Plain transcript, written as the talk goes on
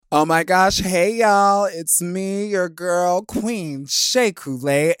Oh my gosh, hey y'all, it's me, your girl, Queen Shea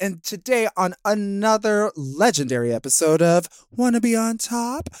Coulee, and today on another legendary episode of Wanna Be on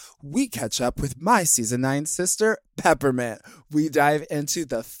Top, we catch up with my season 9 sister, Peppermint. We dive into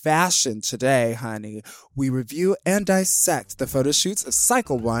the fashion today, honey. We review and dissect the photo shoots of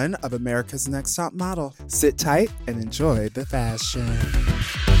Cycle 1 of America's Next Top Model. Sit tight and enjoy the fashion.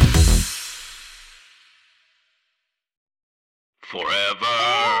 Forever.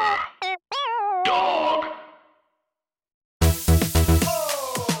 Dog.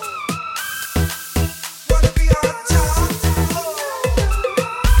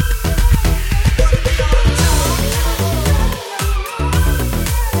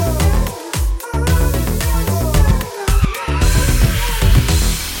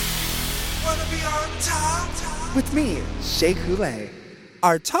 With me, Shea Coulee.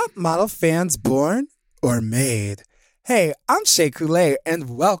 Are top model fans born or made? Hey, I'm Shea Coulee,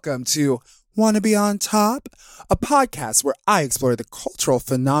 and welcome to Wanna Be on Top, a podcast where I explore the cultural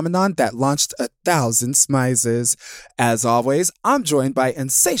phenomenon that launched 1,000 smizes. As always, I'm joined by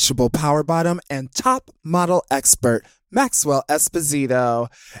insatiable power bottom and top model expert, Maxwell Esposito.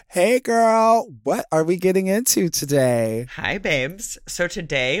 Hey girl, what are we getting into today? Hi babes. So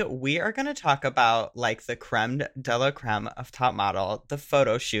today we are going to talk about like the creme de la creme of top model, the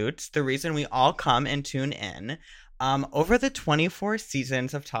photo shoots, the reason we all come and tune in. Over the 24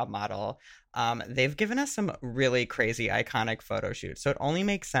 seasons of Top Model, they've given us some really crazy, iconic photo shoots. So it only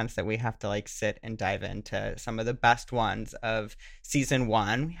makes sense that we have to like sit and dive into some of the best ones of season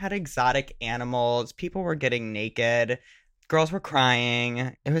 1. We had exotic animals. People were getting naked. Girls were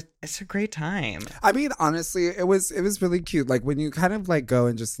crying. It's a great time. I mean, honestly, it was really cute. Like when you kind of like go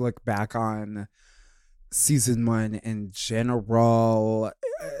and just look back on season 1 in general,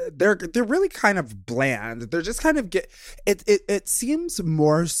 they're really kind of bland. They're just kind of it seems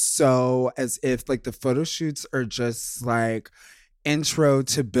more so as if like the photo shoots are just like intro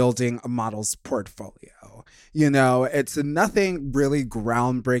to building a model's portfolio. You know, it's nothing really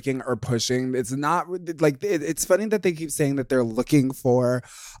groundbreaking or pushing. It's not like it's funny that they keep saying that they're looking for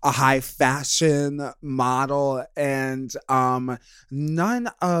a high fashion model, and none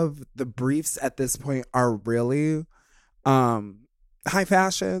of the briefs at this point are really high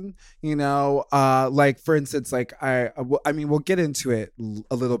fashion, you know, like for instance, like I mean, we'll get into it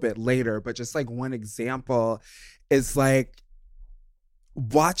a little bit later, but just like one example is like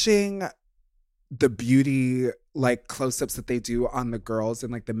watching the beauty like close-ups that they do on the girls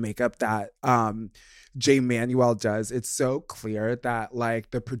and like the makeup that Jay Manuel does. It's so clear that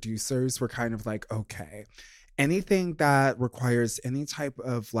like the producers were kind of like, okay, anything that requires any type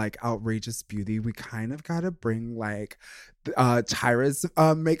of like outrageous beauty, we kind of gotta bring like Tyra's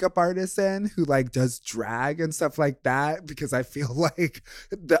makeup artist in, who like does drag and stuff like that, because I feel like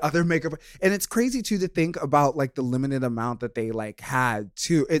the other makeup, and it's crazy too to think about like the limited amount that they like had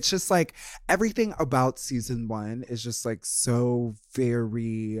too. It's just like everything about season 1 is just like so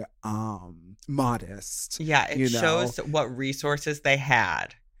very modest. Yeah, it shows what resources they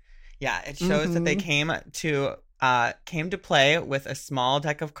had. Yeah, it shows that they came to play with a small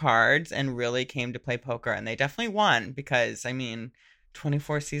deck of cards and really came to play poker. And they definitely won because, I mean,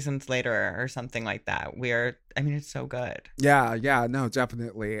 24 seasons later or something like that, it's so good. Yeah, no,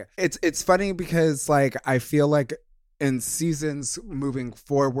 definitely. It's funny because, like, I feel like in seasons moving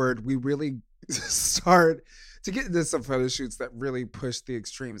forward, we really start to get into some photo shoots that really push the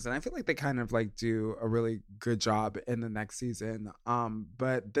extremes. And I feel like they kind of like do a really good job in the next season.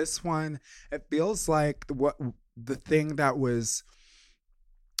 But this one, it feels like the thing that was,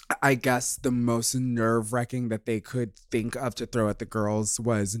 I guess, the most nerve-wracking that they could think of to throw at the girls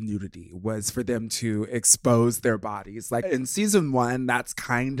was nudity, was for them to expose their bodies. Like in season 1, that's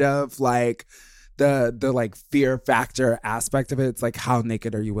kind of like the like fear factor aspect of it. It's like, how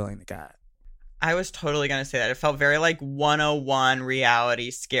naked are you willing to get? I was totally going to say that. It felt very like 101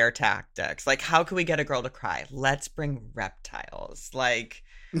 reality scare tactics. Like, how can we get a girl to cry? Let's bring reptiles. Like,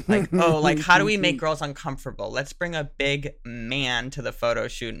 how do we make girls uncomfortable? Let's bring a big man to the photo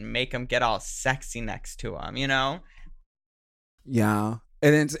shoot and make him get all sexy next to him, you know? Yeah.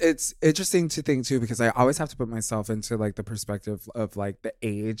 And it's interesting to think too, because I always have to put myself into like the perspective of like the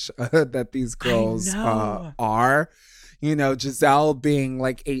age that these girls are. You know, Giselle being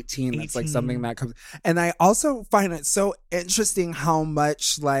like 18, that's like something that comes. And I also find it so interesting how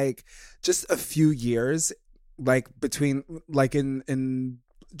much like just a few years, like between like in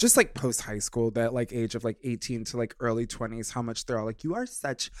just like post high school, that like age of like 18 to like early 20s, how much they're all like, you are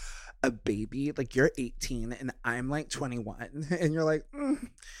such a baby. Like you're 18 and I'm like 21. And you're like,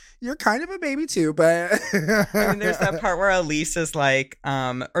 you're kind of a baby too, but I mean, there's that part where Elise is like,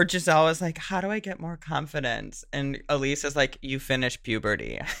 or Giselle is like, how do I get more confidence? And Elise is like, you finish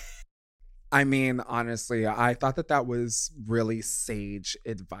puberty. I mean, honestly, I thought that was really sage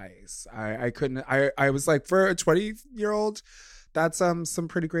advice. I was like, for a 20-year-old, that's some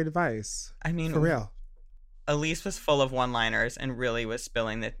pretty great advice. I mean, for real. Elise was full of one-liners and really was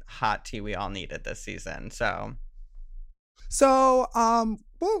spilling the hot tea we all needed this season. So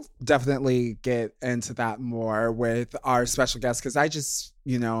we'll definitely get into that more with our special guest, because I just,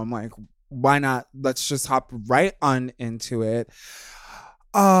 I'm like, why not? Let's just hop right on into it.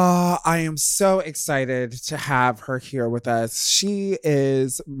 I am so excited to have her here with us. She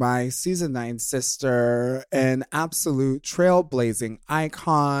is my season 9 sister, an absolute trailblazing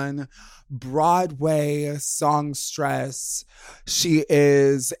icon, Broadway songstress. She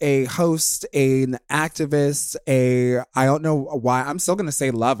is a host, an activist, I don't know why, I'm still gonna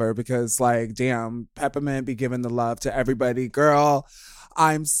say lover, because like, damn, Peppermint be giving the love to everybody. Girl,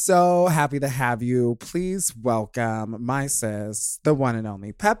 I'm so happy to have you. Please welcome my sis, the one and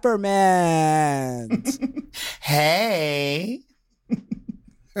only Peppermint. Hey.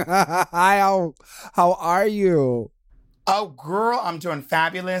 Hi, how are you? Oh, girl, I'm doing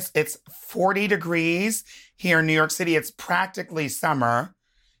fabulous. It's 40 degrees here in New York City. It's practically summer,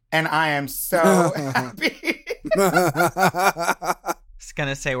 and I am so happy. I was going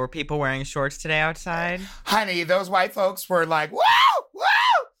to say, were people wearing shorts today outside? Honey, those white folks were like, woo, woo!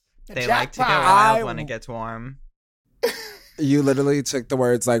 They Jackpot. like to get wild when it gets warm. You literally took the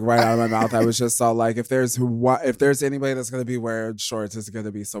words like right out of my mouth. I was just all like, if there's anybody that's going to be wearing shorts, it's going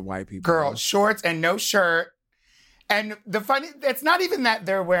to be some white people. Girl, shorts and no shirt. And it's not even that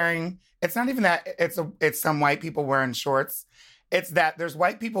it's some white people wearing shorts. It's that there's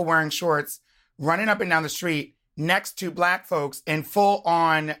white people wearing shorts running up and down the street next to black folks in full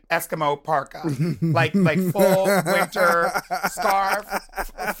on Eskimo parka, like full winter scarf,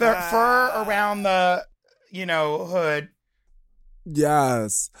 fur around the, hood.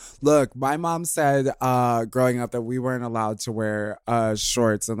 Yes. Look, my mom said growing up that we weren't allowed to wear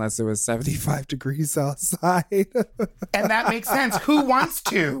shorts unless it was 75 degrees outside. And that makes sense. Who wants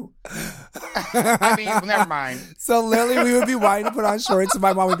to? I mean, never mind. So literally we would be wanting to put on shorts and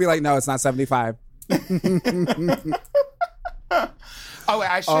my mom would be like, no, it's not 75. I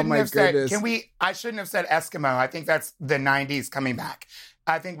shouldn't have said, I shouldn't have said Eskimo. I think that's the 90s coming back.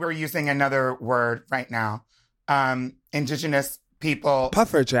 I think we're using another word right now. Indigenous people.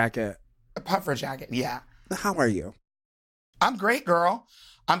 Puffer jacket. A puffer jacket, yeah. How are you? I'm great, girl.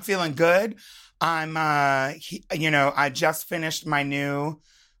 I'm feeling good. I'm, I just finished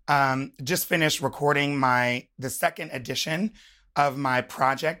recording the second edition of my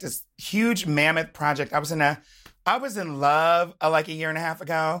project, this huge mammoth project. I was in love like a year and a half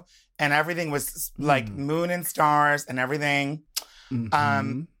ago, and everything was like moon and stars and everything.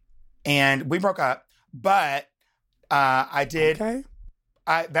 Mm-hmm. And we broke up, but I did. Okay.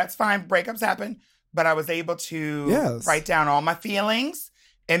 That's fine. Breakups happen, but I was able to write down all my feelings.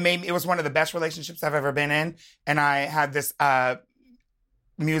 It was one of the best relationships I've ever been in, and I had this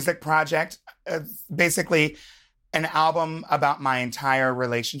music project, basically an album about my entire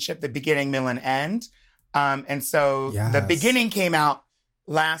relationship, the beginning, middle, and end. And so the beginning came out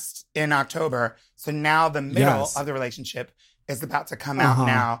in October. So now the middle of the relationship is about to come out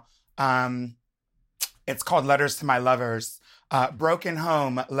now. It's called Letters to My Lovers. Broken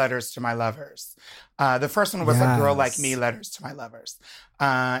Home, Letters to My Lovers. The first one was A Girl Like Me, Letters to My Lovers.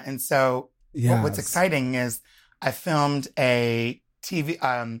 And so what's exciting is I filmed a TV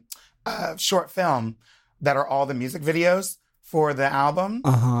short film that are all the music videos for the album,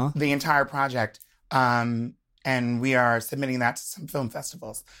 the entire project. And we are submitting that to some film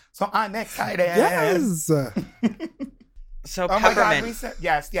festivals. So I'm excited. Yes. So oh Peppermint. My God, Lisa.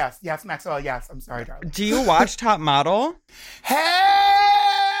 Yes, Maxwell. Yes, I'm sorry, darling. Do you watch Top Model? Hell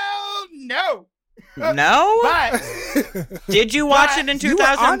no. No? But did you watch it in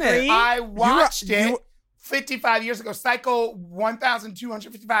 2003? I watched it 55 years ago. Cycle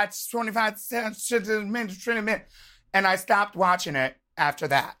 1,255, 25 minutes. And I stopped watching it after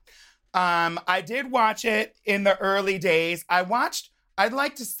that. I did watch it in the early days. I'd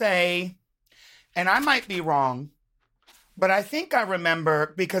like to say, and I might be wrong, but I think I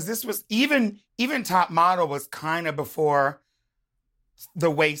remember, because this was even Top Model was kind of before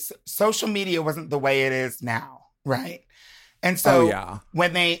the way social media wasn't the way it is now, right? And so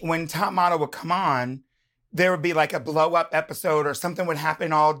when Top Model would come on, there would be like a blow up episode or something would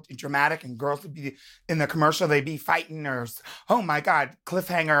happen all dramatic and girls would be in the commercial, they'd be fighting or, oh my God,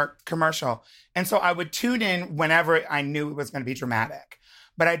 cliffhanger commercial. And so I would tune in whenever I knew it was going to be dramatic,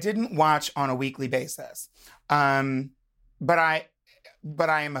 but I didn't watch on a weekly basis. But I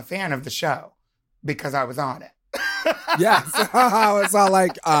am a fan of the show because I was on it. Yes. It's all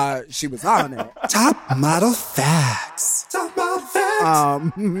like, she was on it. Top model facts. Top model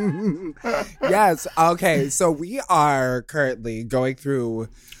facts. Yes. Okay. So we are currently going through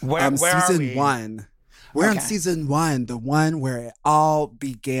Where season are we? 1. We're on Okay. season 1, the one where it all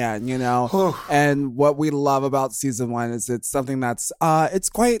began, you know? Whew. And what we love about season 1 is it's something that's, it's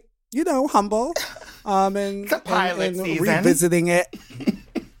quite, you know, humble. And, It's a pilot and season. revisiting it.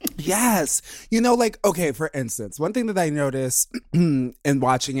 Yes. You know, like, okay, for instance, one thing that I noticed in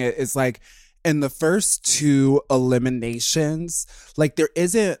watching it is like in the first 2 eliminations, like there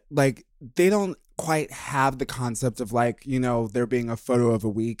isn't like, they don't quite have the concept of like, you know, there being a photo of a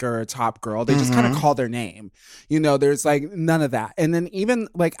week or a top girl. They just kind of call their name. You know, there's like none of that. And then even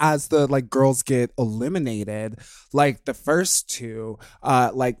like as the like girls get eliminated, like the first 2,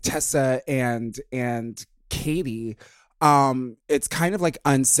 like Tessa and Katie, it's kind of like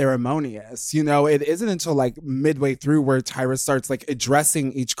unceremonious, you know. It isn't until like midway through where Tyra starts like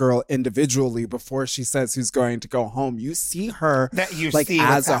addressing each girl individually before she says who's going to go home. You see her That you like see as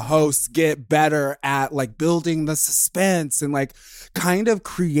what's a happening. host get better at like building the suspense and like kind of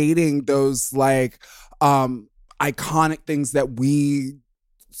creating those like iconic things that we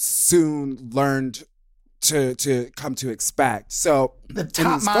soon learned to come to expect. So The in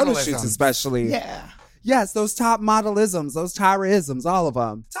top these photo shoots modelisms. especially, Yeah. yes, those top modelisms, those Tyraisms, all of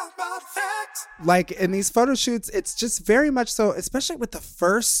them. Top model facts. Like in these photo shoots, it's just very much so, especially with the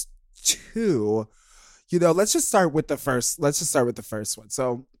first 2. You know, let's just start with the first one.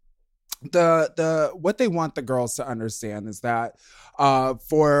 So the what they want the girls to understand is that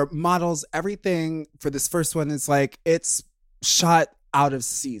for models, everything for this first one is like it's shot out of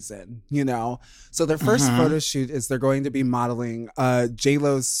season, you know? So their first photo shoot is they're going to be modeling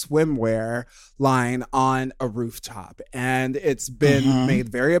J-Lo's swimwear line on a rooftop. And it's been made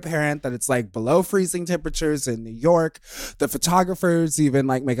very apparent that it's like below freezing temperatures in New York. The photographers even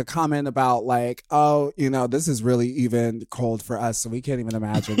like make a comment about like, oh, you know, this is really even cold for us. So we can't even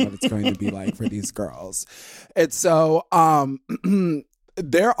imagine what it's going to be like for these girls. And so,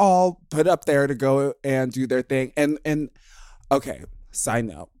 they're all put up there to go and do their thing. And okay, side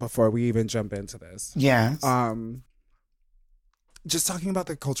note, before we even jump into this. Yes. Just talking about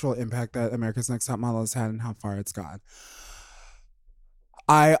the cultural impact that America's Next Top Model has had and how far it's gone.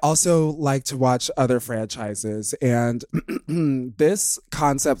 I also like to watch other franchises, and this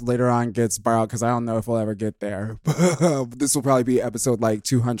concept later on gets borrowed because I don't know if we'll ever get there. This will probably be episode like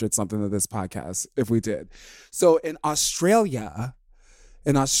 200 something of this podcast if we did. So in Australia's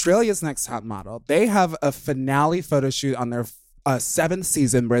Next Top Model, they have a finale photo shoot on their 7th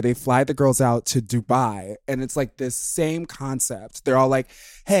season where they fly the girls out to Dubai. And it's like this same concept. They're all like,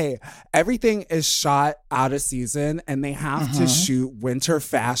 hey, everything is shot out of season and they have to shoot winter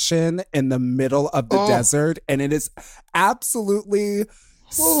fashion in the middle of the desert. And it is absolutely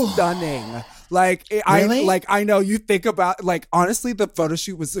stunning. Like, Really? I know you think about, like, honestly, the photo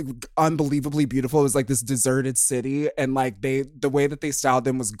shoot was like, unbelievably beautiful. It was like this deserted city, and like the way that they styled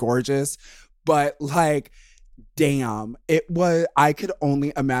them was gorgeous. But like, damn, I could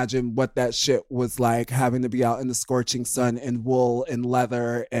only imagine what that shit was like, having to be out in the scorching sun in wool and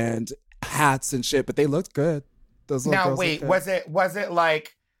leather and hats and shit. But they looked good. Those little Now girls wait, looked good. was it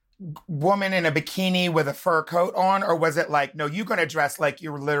like woman in a bikini with a fur coat on, or was it like, no, you're gonna dress like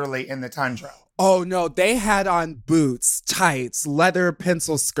you're literally in the tundra? Oh no, they had on boots, tights, leather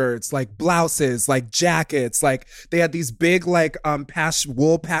pencil skirts, like blouses, like jackets. Like they had these big like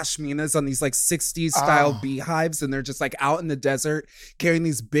wool pashminas on these like 60s style beehives, and they're just like out in the desert carrying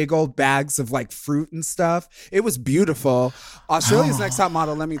these big old bags of like fruit and stuff. It was beautiful. Australia's Next Top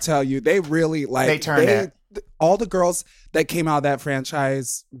Model, let me tell you, they really like They turned it. All the girls that came out of that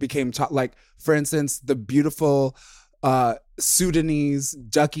franchise became top. Like, for instance, the beautiful Sudanese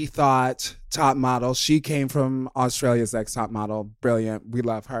Ducky Thought top model. She came from Australia's Next Top Model. Brilliant. We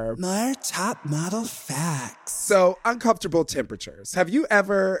love her. More top model facts. So, uncomfortable temperatures.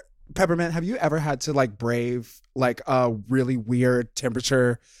 Peppermint, have you ever had to like brave like a really weird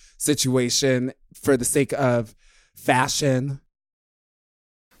temperature situation for the sake of fashion?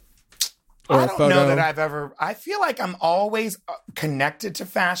 I don't know that I've ever. I feel like I'm always connected to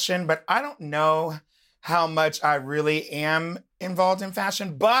fashion, but I don't know how much I really am involved in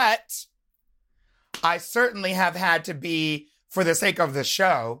fashion. But I certainly have had to be, for the sake of the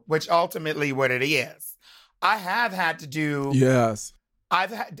show, which ultimately what it is. I have had to do. Yes.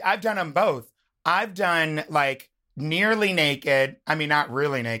 I've done them both. I've done like nearly naked. I mean, not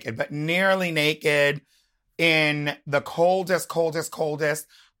really naked, but nearly naked in the coldest.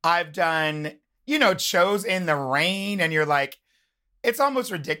 I've done, shows in the rain, and you're like, it's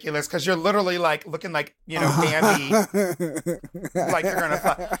almost ridiculous because you're literally like looking like, Bambi, like you're gonna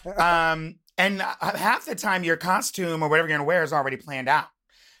fly. And half the time your costume or whatever you're gonna wear is already planned out.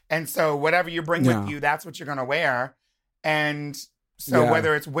 And so whatever you bring with you, that's what you're gonna wear. And so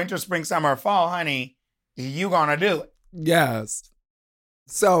whether it's winter, spring, summer, or fall, honey, you gonna do it. Yes.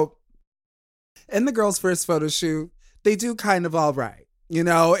 So in the girls' first photo shoot, they do kind of all right.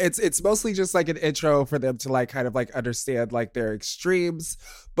 It's mostly just like an intro for them to like kind of like understand like their extremes.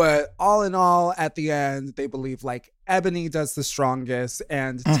 But all in all, at the end, they believe like Ebony does the strongest,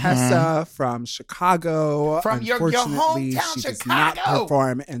 and Tessa from Chicago, from your unfortunately, hometown, she Chicago, does not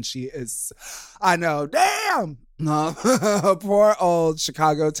perform, and she is, I know, damn, no, poor old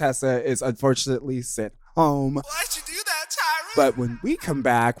Chicago Tessa is unfortunately sent home. Why'd you do that, Tyra? But when we come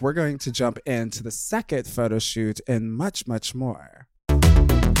back, we're going to jump into the second photo shoot and much, much more.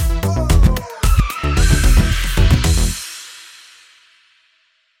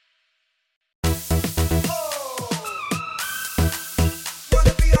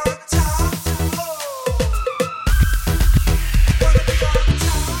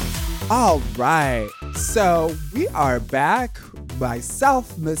 All right, so we are back.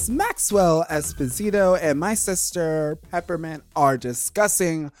 Myself, Miss Maxwell Esposito, and my sister Peppermint are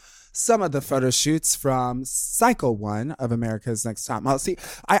discussing some of the photo shoots from Cycle 1 of America's Next Top Model. See,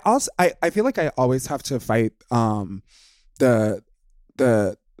 I feel like I always have to fight the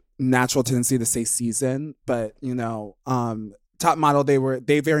natural tendency to say season, but Top Model,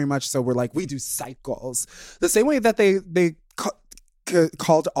 they very much so were like, we do cycles, the same way that they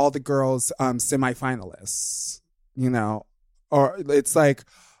called all the girls semifinalists, or it's like,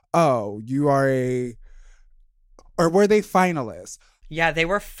 oh, you are or were they finalists? Yeah, they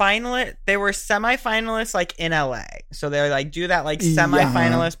were finalists. They were semifinalists, like in LA. So they like do that like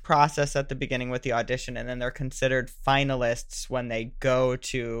semifinalist process at the beginning with the audition, and then they're considered finalists when they go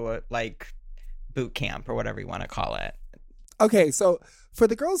to like boot camp or whatever you want to call it. Okay, so for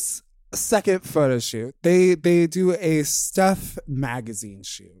the girls' second photo shoot, they do a Stuff magazine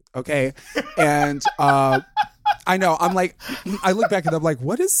shoot. Okay, and I know, I'm like, I look back and I'm like,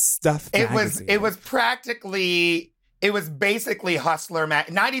 what is Stuff magazine? It was basically Hustler,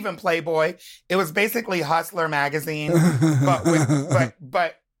 not even Playboy. It was basically Hustler magazine, but with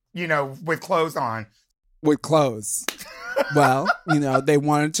clothes on. With clothes. Well, they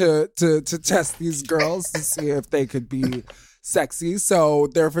wanted to test these girls to see if they could be sexy. So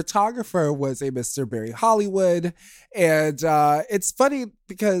their photographer was a Mr. Barry Hollywood. And it's funny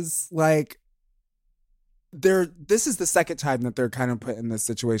because like, this is the second time that they're kind of put in this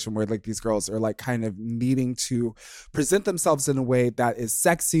situation where like these girls are like kind of needing to present themselves in a way that is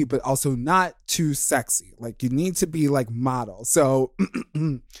sexy, but also not too sexy. Like you need to be like model. So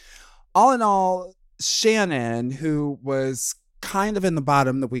all in all, Shannon, who was kind of in the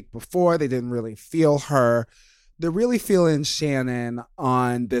bottom the week before, they didn't really feel her. They're really feeling Shannon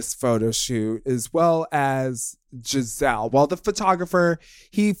on this photo shoot, as well as Giselle. Well, the photographer,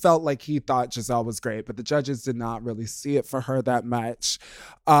 he felt like he thought Giselle was great, but the judges did not really see it for her that much.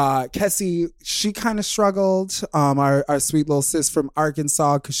 Kessie, she kind of struggled, our sweet little sis from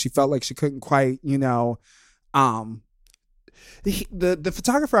Arkansas, because she felt like she couldn't quite, the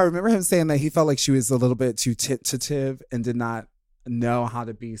photographer, I remember him saying that he felt like she was a little bit too tentative and did not know how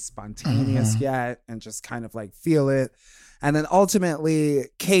to be spontaneous yet, and just kind of like feel it. And then ultimately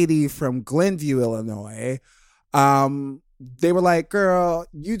Katie from Glenview, Illinois, they were like, girl,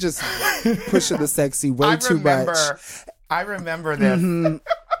 you just pushing the sexy way too much. I remember this. And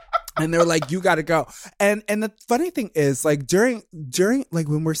they're like, you gotta go. And the funny thing is, like during like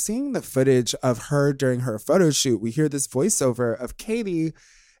when we're seeing the footage of her during her photo shoot, we hear this voiceover of Katie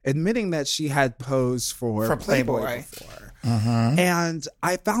admitting that she had posed for Playboy before. And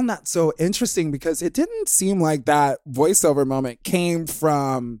I found that so interesting because it didn't seem like that voiceover moment came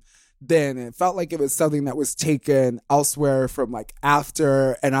from then. It felt like it was something that was taken elsewhere from like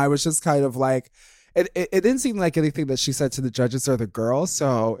after. And I was just kind of like, it didn't seem like anything that she said to the judges or the girls.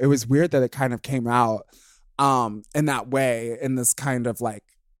 So it was weird that it kind of came out in that way, in this kind of like,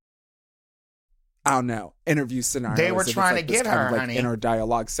 I don't know, interview scenario. They were trying to get her, honey. Inner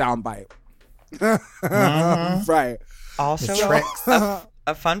dialogue soundbite. Right. Also,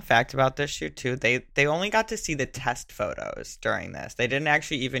 A fun fact about this shoot too, they only got to see the test photos during this. They didn't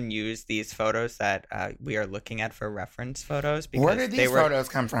actually even use these photos that we are looking at for reference photos. Because where did these photos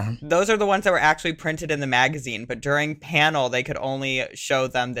come from? Those are the ones that were actually printed in the magazine, but during panel they could only show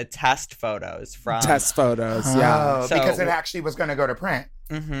them the test photos from Test photos, yeah. So- because it actually was going to go to print.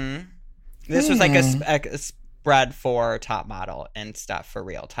 Mm-hmm. This was like a spread for Top Model and stuff for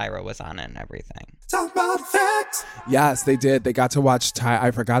real. Tyra was on it and everything. Talk about facts. Yes, they did. They got to watch I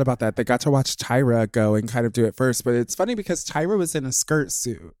forgot about that. They got to watch Tyra go and kind of do it first. But it's funny because Tyra was in a skirt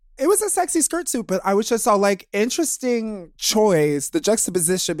suit. It was a sexy skirt suit, but I was just all like, interesting choice. The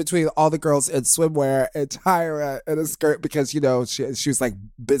juxtaposition between all the girls in swimwear and Tyra in a skirt because, you know, she was like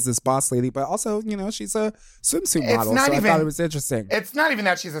business boss lady, but also, you know, she's a swimsuit model. So I thought it was interesting. It's not even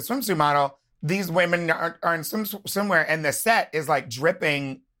that she's a swimsuit model. These women are in swimwear, and the set is like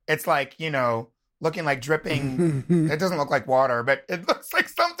dripping. It's like, you know, looking like dripping. It doesn't look like water, but it looks like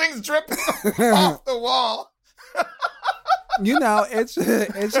something's dripping off the wall. You know, it's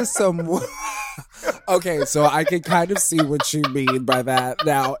just some. Okay, so I can kind of see what you mean by that.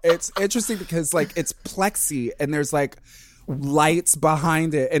 Now, it's interesting because like it's plexi and there's like lights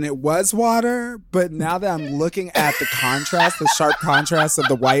behind it, and it was water, but now that I'm looking at the contrast, the sharp contrast of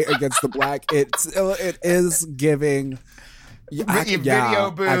the white against the black, it is giving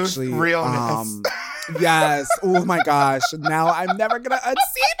Video booth actually, realness. Yes. Oh my gosh. Now I'm never gonna unsee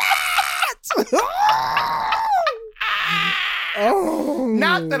that. Oh,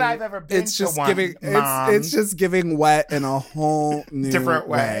 not that I've ever been it's to just one. giving. It's just giving wet in a whole new Different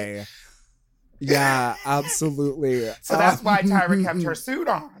way. Yeah, absolutely. So that's why Tyra kept her suit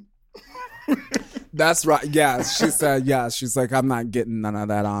on. That's right. Yes, she said. Yes, she's like, I'm not getting none of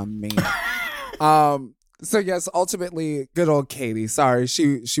that on me. So yes, ultimately, good old Katie. Sorry,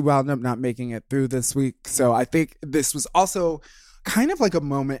 she wound up not making it through this week. So I think this was also kind of like a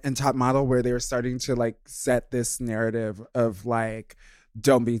moment in Top Model where they were starting to like set this narrative of like,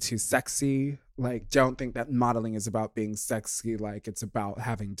 don't be too sexy. Like, don't think that modeling is about being sexy. Like, it's about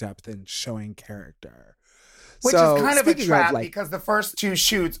having depth and showing character. Which So, is kind of a speaking trap like, because the first two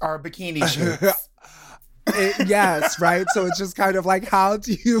shoots are bikini shoots. yes, right. So it's just kind of like, how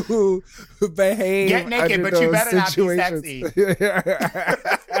do you behave? Get naked, under but you those better not be situations?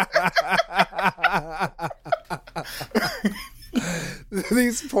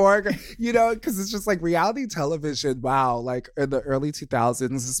 These poor, you know, because it's just like reality television. Wow, like in the early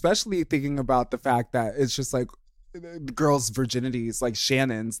 2000s, especially thinking about the fact that it's just like girls' virginities, like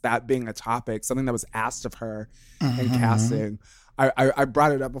Shannon's, that being a topic, something that was asked of her in casting. I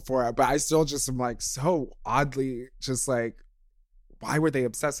brought it up before, but I still just am like so oddly just like, why were they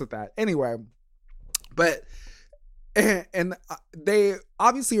obsessed with that? Anyway, but and they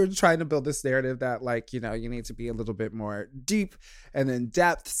obviously are trying to build this narrative that like, you know, you need to be a little bit more deep and in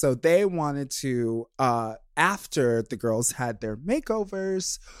depth. So they wanted to, after the girls had their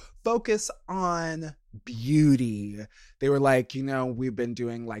makeovers, focus on beauty. They were like, you know, we've been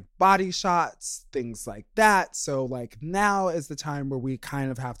doing like body shots, things like that. So like now is the time where we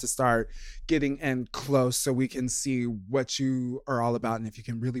kind of have to start getting in close so we can see what you are all about and if you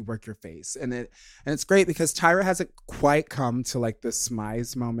can really work your face. And it's great because Tyra hasn't quite come to like the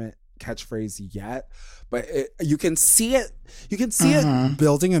Smize moment catchphrase yet, but you can see it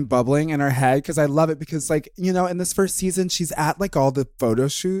building and bubbling in her head, because I love it because like, you know, in this first season she's at like all the photo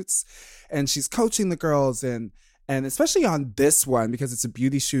shoots and she's coaching the girls and especially on this one because it's a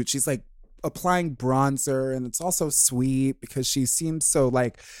beauty shoot, she's like applying bronzer, and it's also sweet because she seems so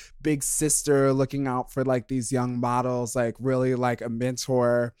like big sister, looking out for like these young models, like really like a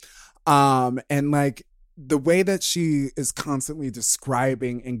mentor, and like the way that she is constantly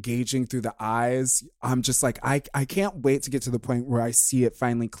describing, engaging through the eyes, I'm just like, I can't wait to get to the point where I see it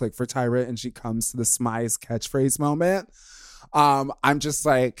finally click for Tyra and she comes to the Smize catchphrase moment. I'm just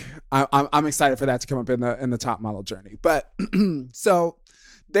like, I'm excited for that to come up in the Top Model journey. But so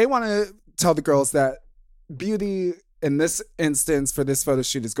they want to tell the girls that beauty in this instance for this photo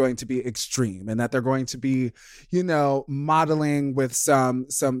shoot is going to be extreme, and that they're going to be, you know, modeling with some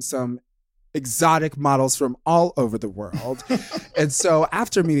exotic models from all over the world. And so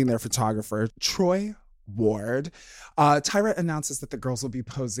after meeting their photographer, Troy Ward, Tyra announces that the girls will be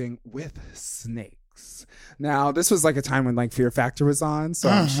posing with snakes. Now, this was like a time when like Fear Factor was on, so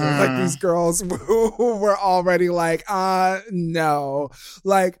I'm sure like these girls were already like, no.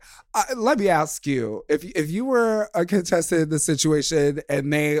 Like, let me ask you, if you were a contestant in this situation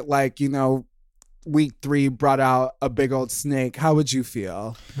and they like, you know, week 3 brought out a big old snake, how would you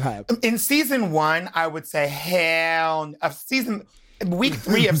feel? In season 1, I would say week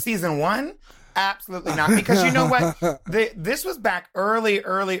 3 of season 1, Absolutely not. Because you know what? This was back early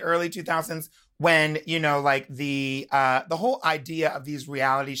 2000s when, you know, like the whole idea of these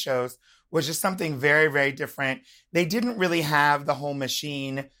reality shows was just something very, very different. They didn't really have the whole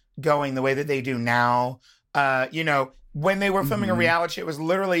machine going the way that they do now. You know, when they were filming a reality show, it was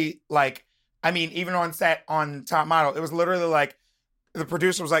literally like, I mean, even on set on Top Model, it was literally like the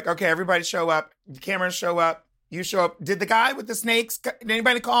producer was like, okay, everybody show up, the cameras show up, you show up. Did the guy with the snakes, did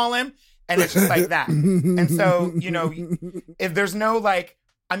anybody call him? And it's just like that. And so, you know, if there's no like,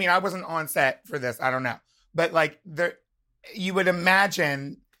 I mean, I wasn't on set for this, I don't know. But like, you would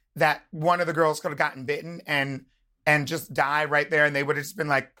imagine that one of the girls could have gotten bitten and just die right there. And they would have just been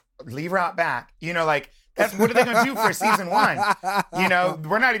like, leave her out back. You know, like, what are they going to do for season 1? You know,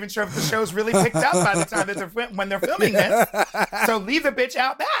 we're not even sure if the show's really picked up by the time that when they're filming this. So leave the bitch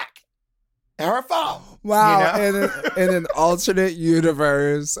out back. Her fault. Wow. You know? in an alternate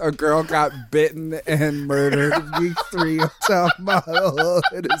universe, a girl got bitten and murdered week 3 of Top Model.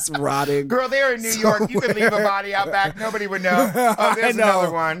 It is rotting. Girl, they're in New York. You could leave a body out back. Nobody would know. Oh, there's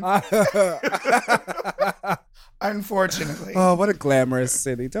another one. Unfortunately. Oh, what a glamorous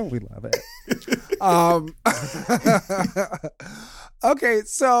city. Don't we love it? Okay,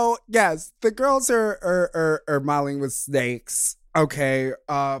 so yes, the girls are modeling with snakes. Okay,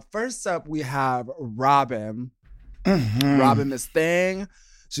 first up we have Robin. Robin Miss Thing.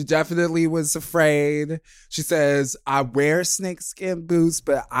 She definitely was afraid. She says, I wear snakeskin boots,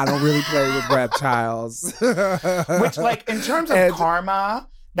 but I don't really play with reptiles. Which, like, in terms of karma,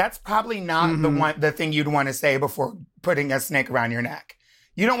 that's probably not the thing you'd want to say before putting a snake around your neck.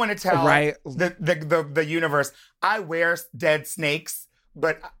 You don't want to tell the universe, I wear dead snakes,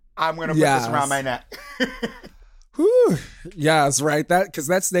 but I'm going to put this around my neck. Whew. Yes, right. Because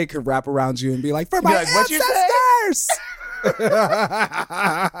that snake could wrap around you and be like, for my ancestors!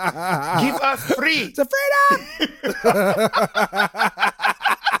 Give us free! To freedom!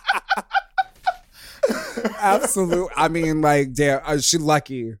 Absolutely. I mean, like, damn, she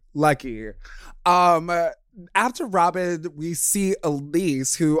lucky. After Robin, we see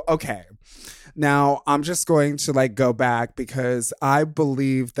Elise, who, okay. Now, I'm just going to like go back because I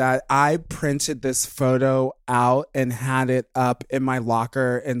believe that I printed this photo out and had it up in my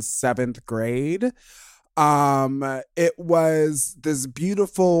locker in 7th grade. It was this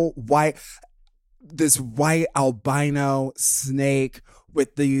beautiful white albino snake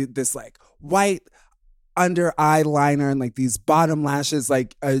with this like white under eyeliner and like these bottom lashes.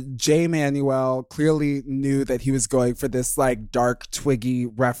 Like Jay Manuel clearly knew that he was going for this like dark Twiggy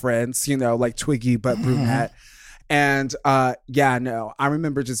reference, you know, like Twiggy but brunette. And I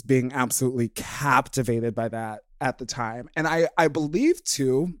remember just being absolutely captivated by that at the time. And I believe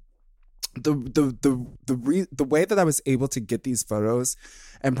too the way that I was able to get these photos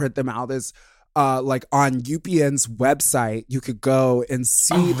and print them out is like on UPN's website. You could go and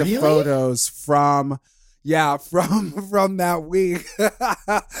see the photos from that week.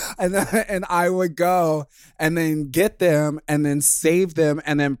 and I would go and then get them and then save them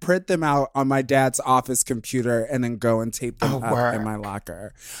and then print them out on my dad's office computer and then go and tape them up in my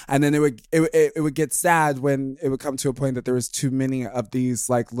locker. And then it would get sad when it would come to a point that there was too many of these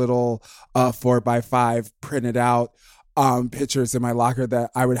like little 4x5 printed out pictures in my locker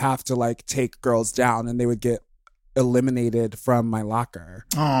that I would have to like take girls down and they would get eliminated from my locker.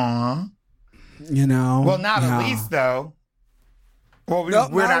 Aww. You know? Well, not Elise, though. Well,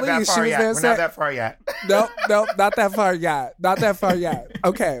 we're not that far yet. We're not that far yet. Nope, not that far yet. Not that far yet.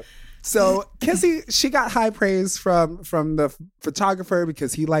 Okay. So Kissy, she got high praise from the photographer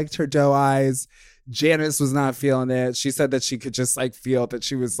because he liked her doe eyes. Janice was not feeling it. She said that she could just like feel that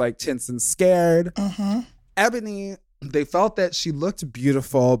she was like tense and scared. Ebony, they felt that she looked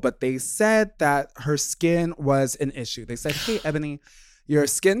beautiful, but they said that her skin was an issue. They said, hey, Ebony, your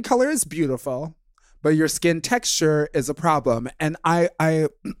skin color is beautiful, but your skin texture is a problem. And I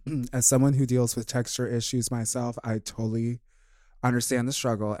as someone who deals with texture issues myself, I totally understand the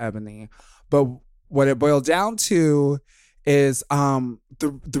struggle, Ebony. But what it boiled down to is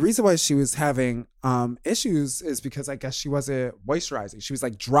the reason why she was having issues is because I guess she wasn't moisturizing. She was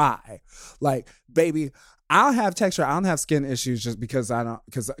like dry. Like, baby, I'll have texture. I don't have skin issues just because I'm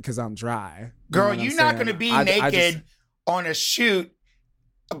dry. Girl, you're not going to be naked on a shoot.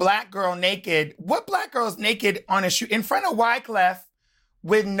 A black girl naked. What black girl's naked on a shoot in front of Wyclef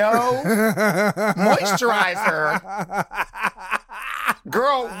with no moisturizer?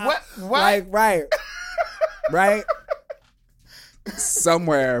 Girl, what? Like, right.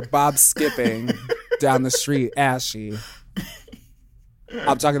 Somewhere, Bob skipping down the street, ashy.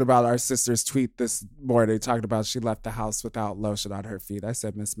 I'm talking about our sister's tweet this morning talking about she left the house without lotion on her feet. I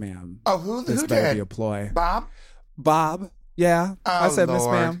said, Miss Ma'am. Oh, who this better did? be a ploy. Bob? Yeah. Oh, I said, Miss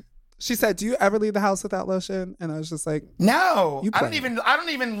Lord. Ma'am. She said, do you ever leave the house without lotion? And I was just like, No. You I don't even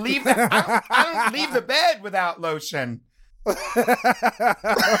leave I don't leave the bed without lotion. right?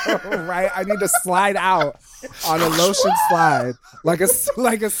 I need to slide out on a lotion slide like a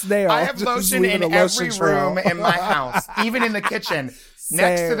snail. I have Just lotion leaving in a lotion every trail. room in my house, even in the kitchen,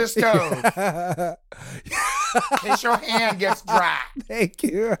 next to the stove, in case your hand gets dry. Thank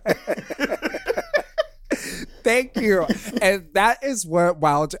you. Thank you. And that is what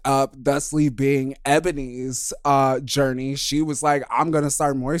wound up thusly being Ebony's journey. She was like, I'm going to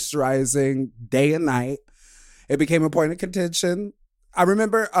start moisturizing day and night. It became a point of contention. I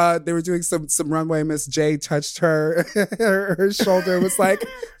remember they were doing some runway. Miss J touched her her shoulder. Was like,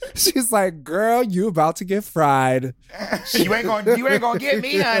 she's like, "Girl, you about to get fried. You ain't gonna get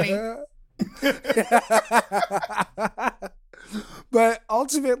me, honey." But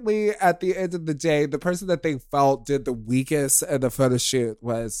ultimately, at the end of the day, the person that they felt did the weakest in the photo shoot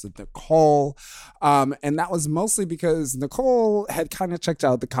was Nicole. And that was mostly because Nicole had kind of checked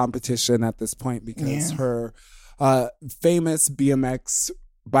out the competition at this point because her famous BMX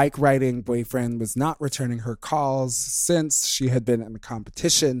bike riding boyfriend was not returning her calls since she had been in the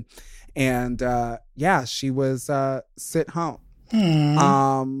competition. And she was sent home.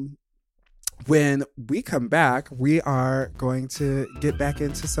 When we come back, we are going to get back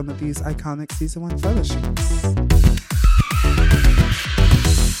into some of these iconic season 1 photo shoots.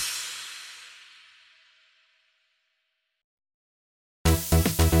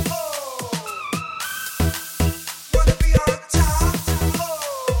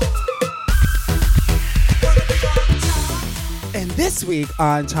 And this week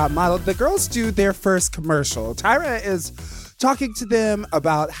on Top Model, the girls do their first commercial. Tyra is talking to them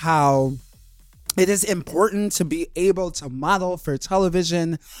about how it is important to be able to model for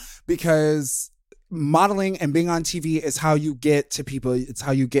television because modeling and being on TV is how you get to people. It's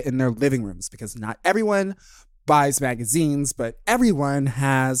how you get in their living rooms because not everyone buys magazines, but everyone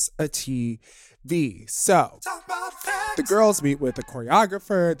has a TV. So the girls meet with a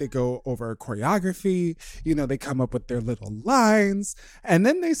choreographer. They go over choreography. You know, they come up with their little lines. And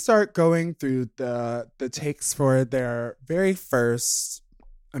then they start going through the takes for their very first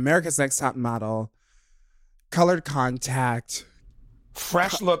America's Next Top Model, colored contact.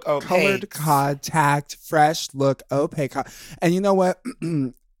 Fresh look opaque. Colored contact, fresh look opaque. And you know what?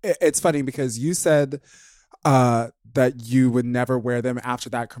 It's funny because you said that you would never wear them after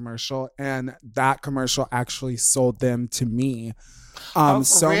that commercial. And that commercial actually sold them to me.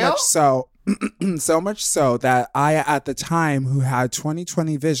 So real? much so, so much so that I, at the time, who had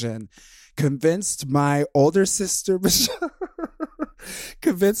 20/20 vision, convinced my older sister, Michelle,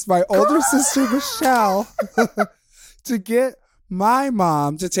 to get my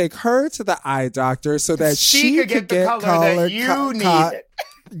mom to take her to the eye doctor so that she could get the color that you needed.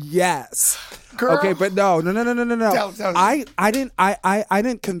 Yes. Girl. Okay, but no. Tell I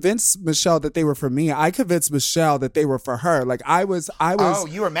didn't convince Michelle that they were for me. I convinced Michelle that they were for her. Like I was. Oh,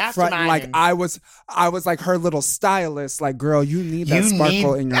 you were masterminding. Like I was like her little stylist. Like, girl, you need that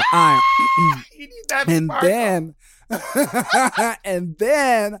sparkle in your eye. You need that And sparkle. and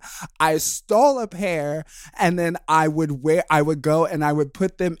then I stole a pair, and then I would go and I would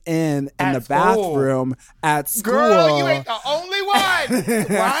put them in the bathroom at school. Girl, you ain't the only one.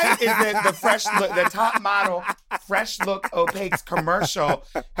 Why is it the fresh look, the Top Model Fresh Look Opaque's commercial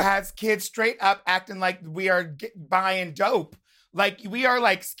has kids straight up acting like we are buying dope, like we are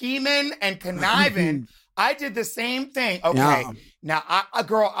like scheming and conniving. I did the same thing. Okay. Yeah. Now,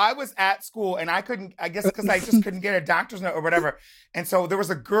 I was at school and I guess because I just couldn't get a doctor's note or whatever. And so there was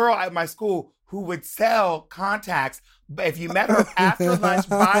a girl at my school who would sell contacts. But if you met her after lunch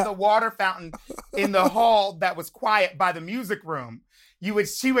by the water fountain in the hall that was quiet by the music room,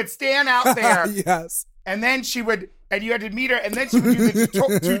 she would stand out there. Yes. And then and you had to meet her. And then she would do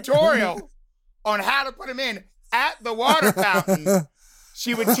the tutorial on how to put them in at the water fountain.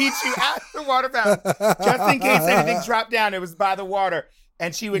 She would teach you at the water fountain, just in case anything dropped down. It was by the water,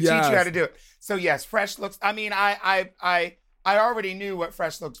 and she would teach you how to do it. So yes, fresh looks. I mean, I already knew what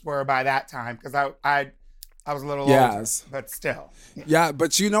fresh looks were by that time because I was a little older, but still. Yeah,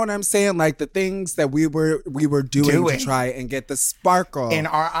 but you know what I'm saying? Like the things that we were doing to try and get the sparkle in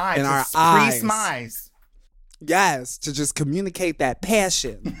our eyes, in our eyes. Pre-smize. Yes, to just communicate that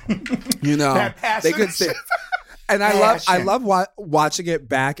passion. You know, that passion. They could say. And I love watching it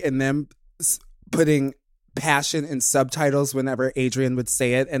back and them putting passion in subtitles whenever Adrian would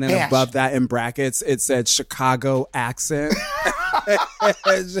say it. And then above that in brackets, it said Chicago accent.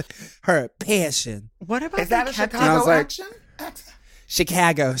 Her passion. What about Is that a they kept Chicago I was like- action?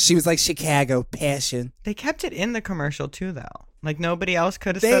 Chicago. She was like Chicago passion. They kept it in the commercial too, though. Like nobody else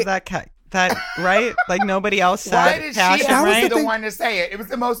could have They- said that right? Like nobody else Why said did passion, she have to right? be the one to say it? It was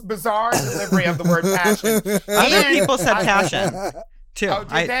the most bizarre delivery of the word passion. Other And people said I- passion too. Oh,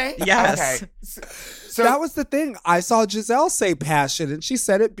 did they? Yes. Okay. So That was the thing. I saw Giselle say passion, and she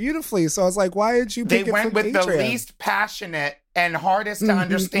said it beautifully. So I was like, "Why did you they pick it went from with the Adrian? least passionate and hardest to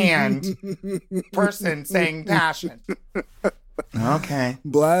understand person saying passion. Okay.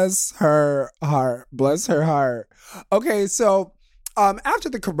 Bless her heart. Bless her heart. Okay, so after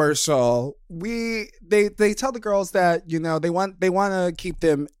the commercial, they tell the girls that, you know, they want to keep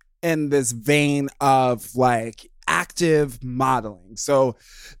them in this vein of like active modeling. So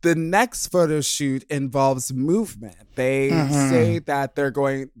the next photo shoot involves movement. They say that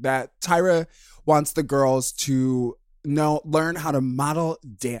that Tyra wants the girls to learn how to model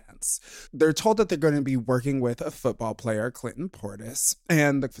dance. They're told that they're going to be working with a football player, Clinton Portis,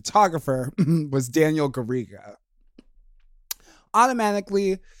 and the photographer was Daniel Garriga.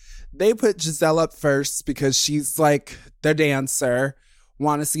 Automatically, they put Giselle up first because she's like the dancer,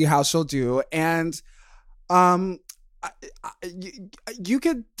 want to see how she'll do. And you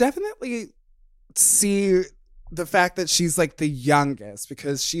could definitely see the fact that she's like the youngest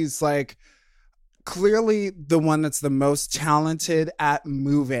because she's like clearly the one that's the most talented at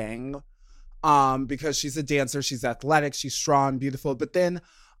moving, because she's a dancer, she's athletic, she's strong, beautiful, but then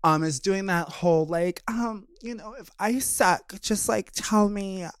is doing that whole like, you know, if I suck, just like tell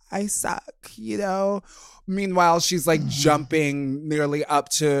me I suck, you know. Meanwhile, she's like jumping nearly up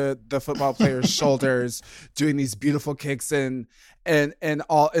to the football player's shoulders, doing these beautiful kicks and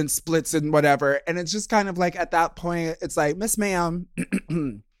all in splits and whatever. And it's just kind of like at that point, it's like, Miss Ma'am,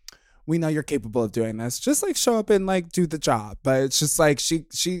 we know you're capable of doing this. Just like show up and like do the job. But it's just like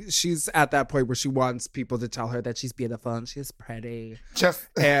she's at that point where she wants people to tell her that she's beautiful and she's pretty.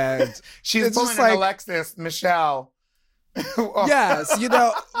 And she's it's pulling just an like, Alexis Michelle. yes, you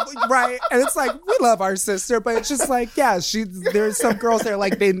know, right. And it's like, we love our sister, but it's just like, yeah, there's some girls there,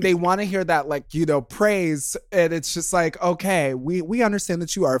 like they want to hear that, like, you know, praise. And it's just like, okay, we understand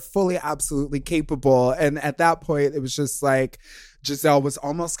that you are fully, absolutely capable. And at that point, it was just like, Giselle was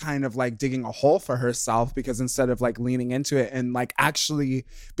almost kind of like digging a hole for herself because instead of like leaning into it and like actually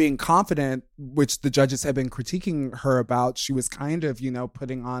being confident, which the judges had been critiquing her about, she was kind of, you know,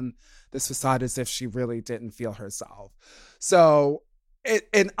 putting on this facade as if she really didn't feel herself. So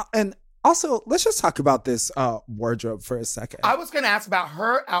and also let's just talk about this wardrobe for a second. I was going to ask about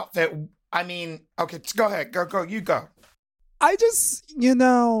her outfit. I mean, okay, go ahead. Go, you go. I just, you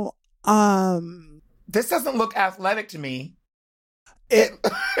know, this doesn't look athletic to me. It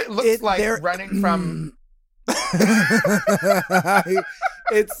looks like running from.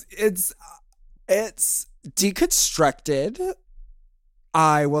 It's deconstructed.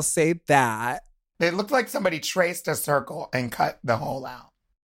 I will say that. It looked like somebody traced a circle and cut the hole out.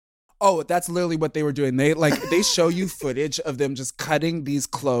 Oh, that's literally what they were doing. They show you footage of them just cutting these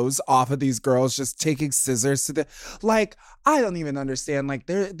clothes off of these girls, just taking scissors to the, like, I don't even understand. Like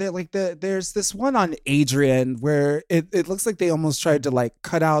they're like there's this one on Adrian where it looks like they almost tried to like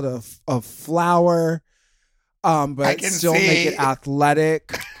cut out a flower, but still make it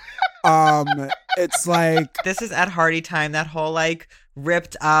athletic. It's like, this is at Hardy time. That whole like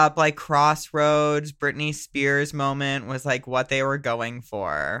ripped up like Crossroads Britney Spears moment was like what they were going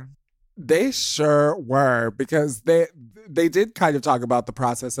for. They sure were, because they did kind of talk about the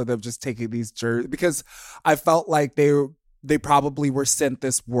process of them just taking these jerseys, because I felt like they probably were sent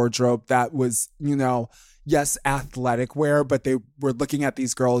this wardrobe that was, you know, yes, athletic wear, but they were looking at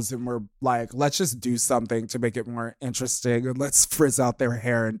these girls and were like, let's just do something to make it more interesting and let's frizz out their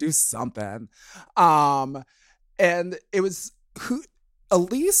hair and do something. And it was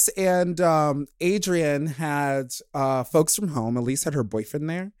Elise and Adrian had folks from home. Elise had her boyfriend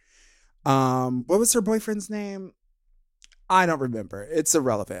there. What was her boyfriend's name? I don't remember. It's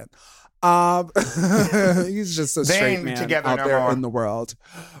irrelevant. He's just a straight man out there in the world,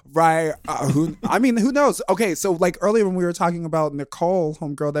 right? Who knows? Okay, so like earlier when we were talking about Nicole,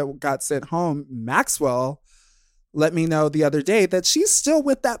 homegirl that got sent home, Maxwell let me know the other day that she's still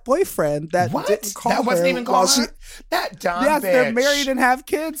with that boyfriend that didn't call her. That wasn't even called her? That dumb bitch. They're married and have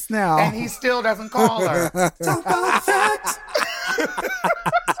kids now. And he still doesn't call her. Talk about that.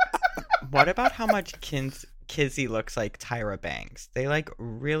 What about how much Kizzy looks like Tyra Banks? They like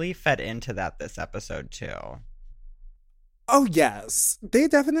really fed into that this episode too. Oh, yes. They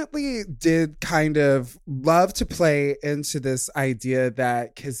definitely did kind of love to play into this idea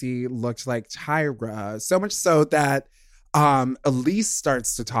that Kizzy looked like Tyra. So much so that Elise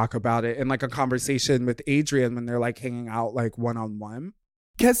starts to talk about it in like a conversation with Adrian when they're like hanging out like one-on-one.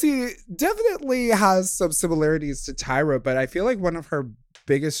 Kessie definitely has some similarities to Tyra, but I feel like one of her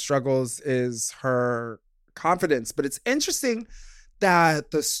biggest struggles is her confidence. But it's interesting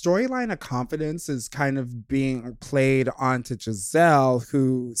that the storyline of confidence is kind of being played onto Giselle,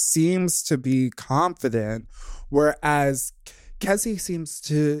 who seems to be confident, whereas Kessie seems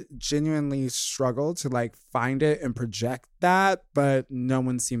to genuinely struggle to like find it and project that, but no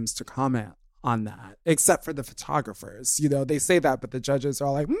one seems to comment on that, except for the photographers. You know, they say that, but the judges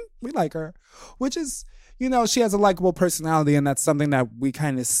are like, we like her, which is, you know, she has a likable personality, and that's something that we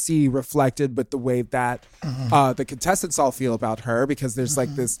kind of see reflected with the way that the contestants all feel about her, because there's like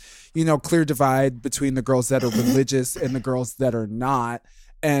this, you know, clear divide between the girls that are religious and the girls that are not.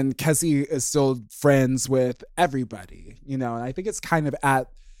 And Kessie is still friends with everybody, you know, and I think it's kind of at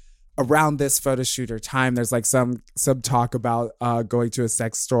around this photo shoot or time, there's like some talk about going to a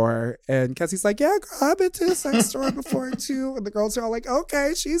sex store, and Kessie's like, yeah, girl, I've been to a sex store before too. And the girls are all like,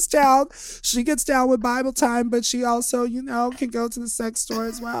 okay, she's down. She gets down with Bible time, but she also, you know, can go to the sex store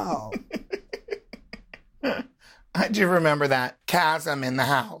as well. I do remember that chasm in the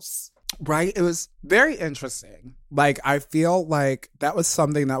house. Right? It was very interesting. Like, I feel like that was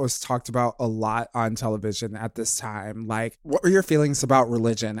something that was talked about a lot on television at this time. Like, what were your feelings about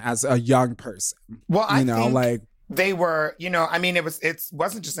religion as a young person? Well, I think like they were, you know, I mean, it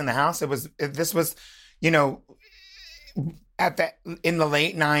wasn't just in the house. This was, you know, in the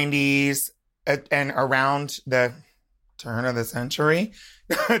late 90s and around the turn of the century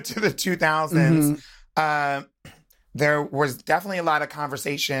to the 2000s. There was definitely a lot of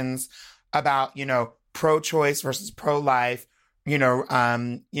conversations about, you know, pro-choice versus pro-life, you know,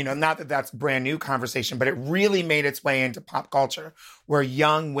 not that that's brand new conversation, but it really made its way into pop culture, where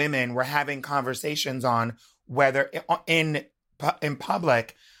young women were having conversations on whether in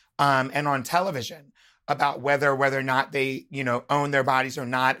public and on television about whether or not they, you know, own their bodies or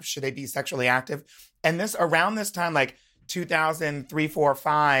not, should they be sexually active. And this around this time, like 2003, 4,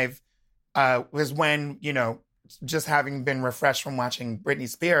 5, was when, you know, just having been refreshed from watching Britney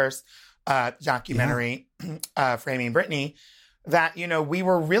Spears documentary, Framing Britney, that, you know, we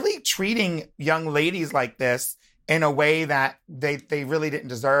were really treating young ladies like this in a way that they really didn't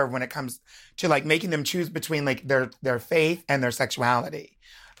deserve when it comes to like making them choose between like their faith and their sexuality.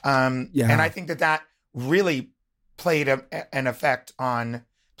 And I think that really played a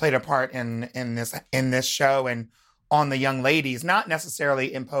part in this show and on the young ladies, not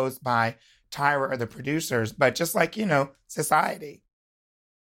necessarily imposed by Tyra or the producers, but just like, you know, society.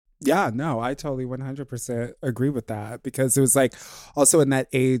 Yeah, no, I totally 100% agree with that, because it was like also in that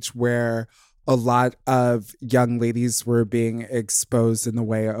age where a lot of young ladies were being exposed in the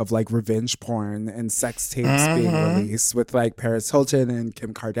way of like revenge porn and sex tapes being released with like Paris Hilton and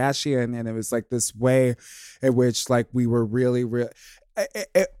Kim Kardashian. And it was like this way in which like we were really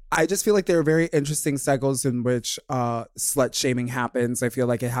I just feel like there are very interesting cycles in which slut shaming happens. I feel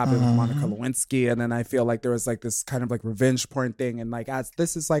like it happened with Monica Lewinsky, and then I feel like there was like this kind of like revenge porn thing, and like as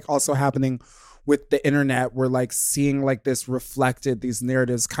this is like also happening with the internet, we're like seeing like this reflected, these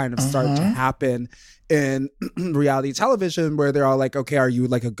narratives kind of start to happen in reality television, where they're all like, okay, are you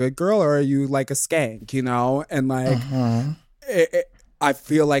like a good girl or are you like a skank, you know? And like I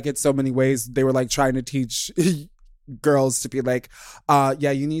feel like in so many ways they were like trying to teach girls to be like,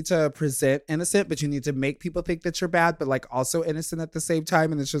 yeah, you need to present innocent, but you need to make people think that you're bad, but like also innocent at the same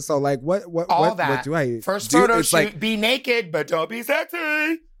time. And it's just so like, what do I first do? photo it's shoot, like, be naked, but don't be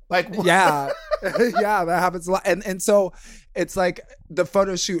sexy. Like, yeah, yeah, that happens a lot. And so it's like the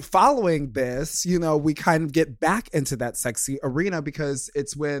photo shoot following this, you know, we kind of get back into that sexy arena, because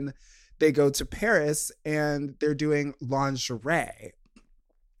it's when they go to Paris and they're doing lingerie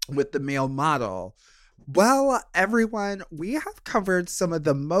with the male model. Well, everyone, we have covered some of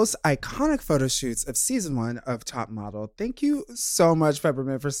the most iconic photo shoots of season 1 of Top Model. Thank you so much,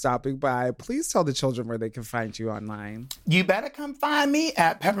 Peppermint, for stopping by. Please tell the children where they can find you online. You better come find me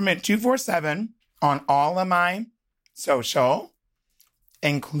at Peppermint247 on all of my social,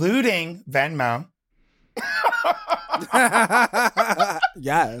 including Venmo.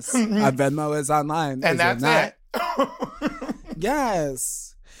 Yes, Venmo is online. And that's it. Yes.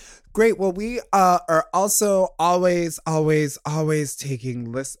 Great. Well, we are also always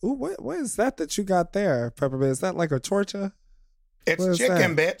taking lists. Ooh, what is that you got there, Peppermint? Is that like a torta? It's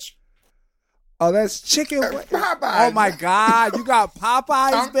chicken, bitch. Oh, that's chicken. Popeyes. Oh my God, you got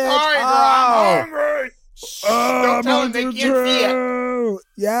Popeyes, I'm bitch. sorry, girl. I'm hungry. Don't tell them they can't see it.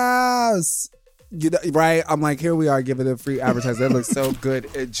 Yes. You know, right? I'm like, here we are giving a free advertisement. That looks so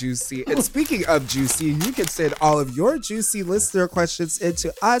good and juicy. And speaking of juicy, you can send all of your juicy listener questions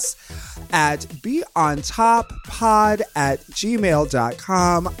into us at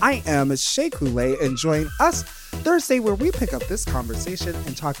beontop@gmail.com. I am Shea Coulee, and join us Thursday where we pick up this conversation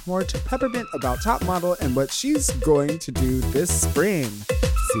and talk more to Peppermint about Top Model and what she's going to do this spring.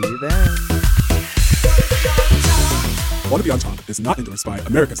 See you then. Wanna Be on Top is not endorsed by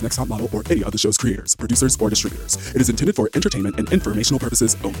America's Next Top Model or any of the show's creators, producers, or distributors. It is intended for entertainment and informational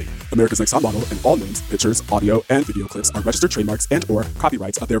purposes only. America's Next Top Model and all names, pictures, audio, and video clips are registered trademarks and or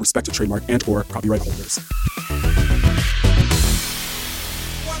copyrights of their respective trademark and or copyright holders.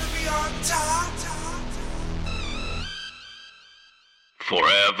 Wanna be on top?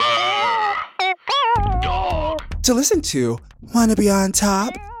 Forever. Dog. To listen to Wanna Be on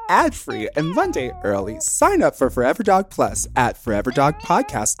Top ad-free and Monday early, sign up for Forever Dog Plus at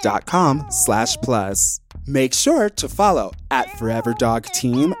foreverdogpodcast.com/plus. Make sure to follow at Forever Dog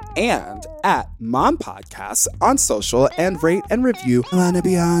Team and at Mom Podcasts on social and rate and review Wanna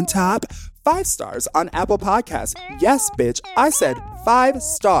Be on Top 5 stars on Apple Podcasts. Yes, bitch, I said 5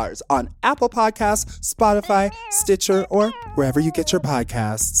 stars on Apple Podcasts, Spotify, Stitcher, or wherever you get your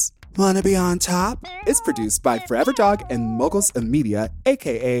podcasts. Wanna Be on Top is produced by Forever Dog and Moguls of Media,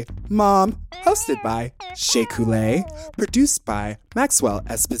 aka Mom, hosted by Shea Coulee, produced by Maxwell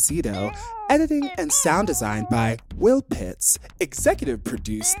Esposito, editing and sound design by Will Pitts, executive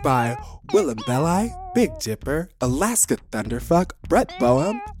produced by Willem Belli, Big Dipper, Alaska Thunderfuck, Brett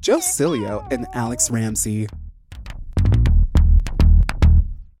Boehm, Joe Cilio, and Alex Ramsey.